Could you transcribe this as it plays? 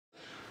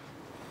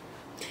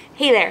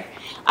Hey there,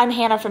 I'm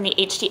Hannah from the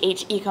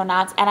HTH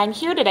Econauts, and I'm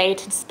here today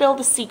to spill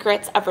the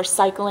secrets of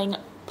recycling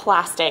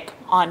plastic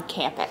on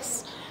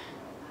campus.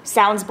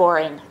 Sounds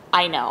boring,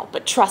 I know,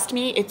 but trust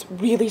me, it's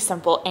really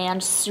simple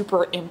and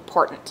super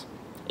important.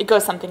 It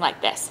goes something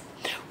like this.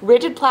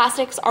 Rigid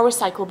plastics are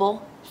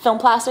recyclable, film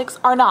plastics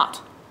are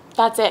not.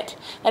 That's it.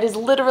 That is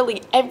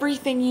literally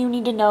everything you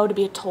need to know to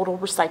be a total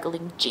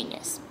recycling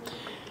genius.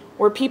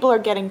 Where people are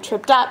getting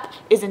tripped up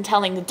is in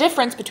telling the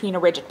difference between a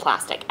rigid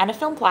plastic and a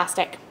film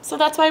plastic. So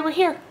that's why we're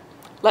here.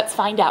 Let's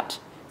find out.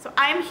 So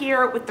I'm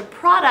here with the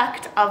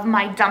product of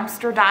my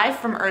dumpster dive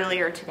from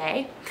earlier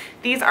today.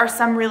 These are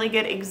some really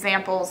good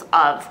examples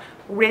of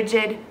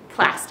rigid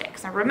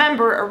plastics. Now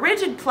remember, a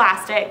rigid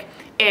plastic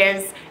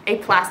is a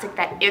plastic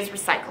that is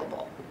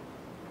recyclable.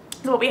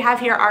 So what we have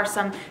here are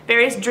some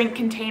various drink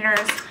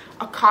containers,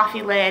 a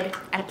coffee lid,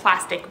 and a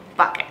plastic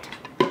bucket.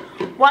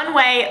 One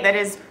way that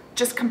is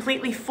just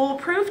completely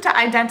foolproof to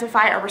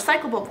identify a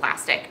recyclable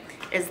plastic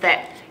is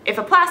that if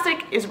a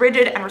plastic is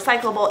rigid and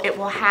recyclable, it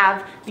will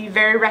have the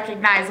very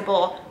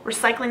recognizable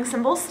recycling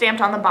symbol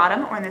stamped on the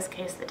bottom, or in this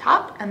case the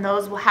top, and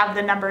those will have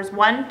the numbers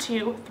 1,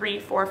 2, 3,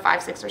 4,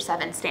 5, 6, or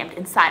 7 stamped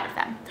inside of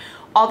them.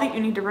 All that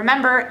you need to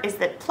remember is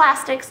that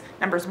plastics,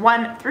 numbers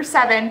 1 through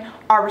 7,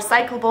 are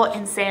recyclable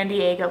in San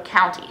Diego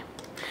County.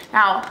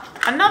 Now,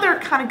 another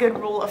kind of good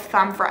rule of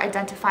thumb for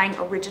identifying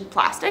a rigid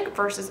plastic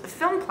versus a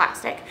film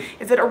plastic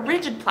is that a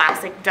rigid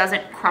plastic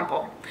doesn't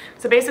crumple.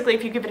 So basically,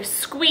 if you give it a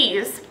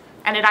squeeze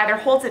and it either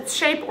holds its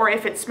shape, or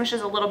if it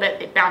smushes a little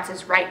bit, it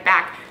bounces right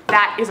back.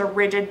 That is a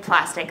rigid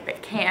plastic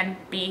that can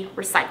be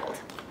recycled.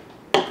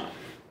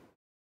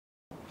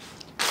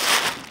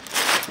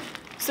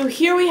 So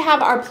here we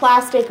have our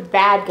plastic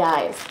bad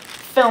guys,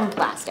 film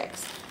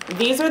plastics.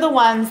 These are the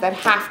ones that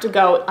have to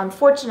go,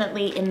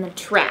 unfortunately, in the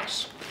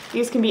trash.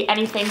 These can be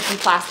anything from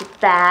plastic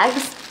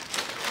bags,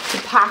 to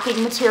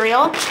packing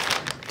material,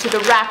 to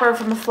the wrapper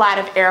from the flat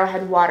of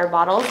Arrowhead water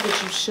bottles,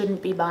 which you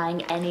shouldn't be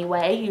buying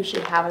anyway. You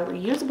should have a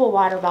reusable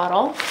water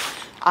bottle.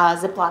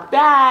 Ziploc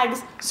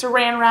bags,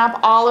 saran wrap,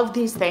 all of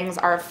these things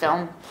are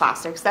film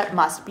plastics that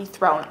must be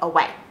thrown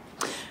away.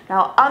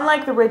 Now,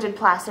 unlike the rigid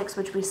plastics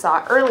which we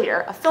saw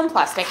earlier, a film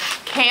plastic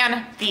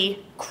can be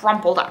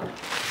crumpled up,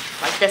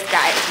 like this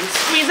guy. If you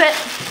squeeze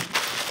it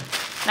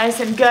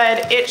nice and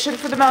good, it should,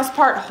 for the most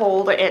part,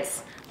 hold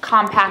its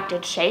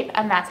compacted shape,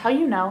 and that's how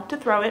you know to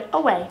throw it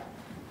away.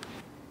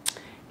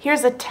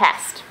 Here's a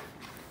test.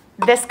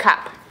 This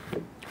cup,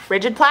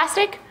 rigid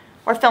plastic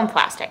or film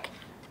plastic?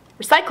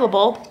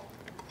 Recyclable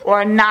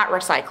or not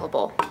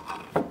recyclable?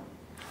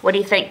 What do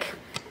you think?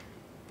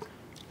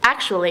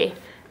 Actually,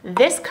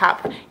 this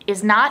cup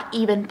is not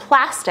even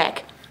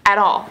plastic at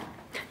all.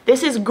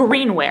 This is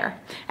greenware,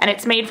 and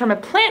it's made from a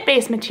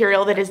plant-based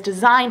material that is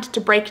designed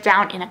to break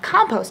down in a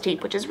compost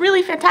heap, which is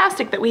really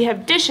fantastic that we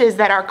have dishes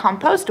that are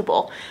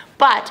compostable.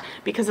 But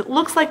because it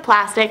looks like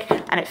plastic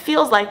and it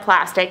feels like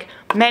plastic,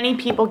 many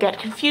people get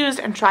confused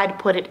and try to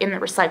put it in the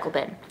recycle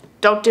bin.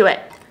 Don't do it.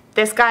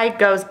 This guy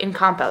goes in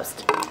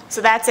compost. So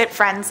that's it,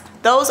 friends.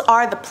 Those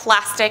are the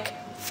plastic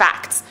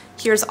facts.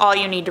 Here's all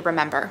you need to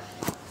remember.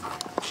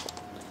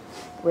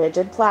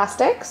 Rigid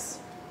plastics,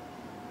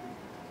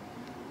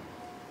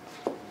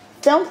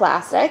 film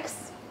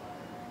plastics,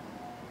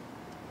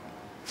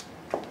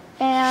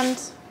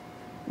 and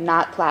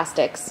not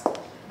plastics.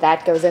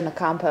 That goes in the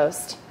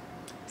compost.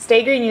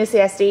 Stay green,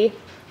 UCSD,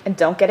 and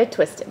don't get it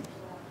twisted.